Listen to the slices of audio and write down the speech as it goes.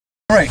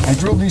Alright, I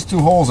drilled these 2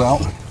 holes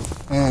out,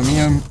 and me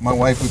and my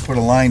wife, we put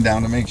a line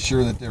down to make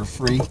sure that they're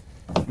free.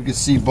 We can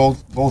see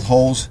both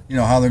holes, you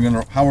know, how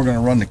we're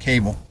gonna run the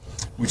cable,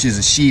 which is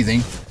a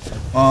sheathing.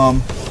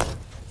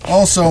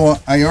 Also,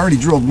 I already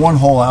drilled 1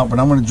 hole out, but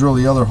I'm going to drill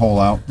the other hole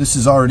out. This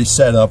is already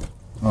set up,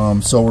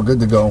 so we're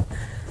good to go.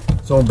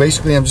 So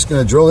basically, I'm just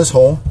going to drill this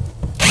hole.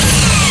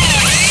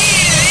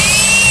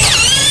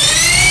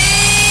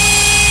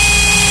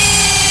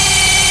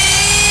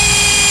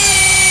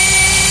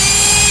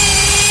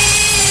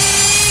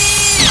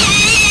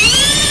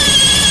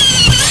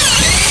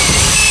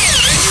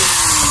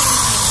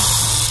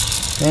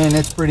 And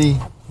that's pretty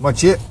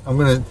much it.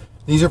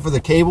 These are for the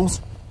cables.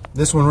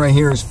 This one right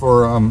here is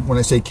for, when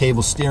I say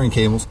cables, steering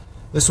cables.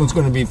 This one's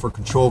going to be for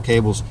control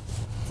cables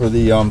for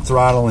the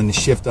throttle and the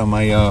shift on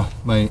my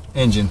my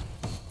engine.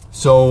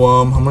 So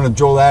I'm going to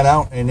drill that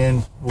out, and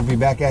then we'll be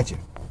back at you.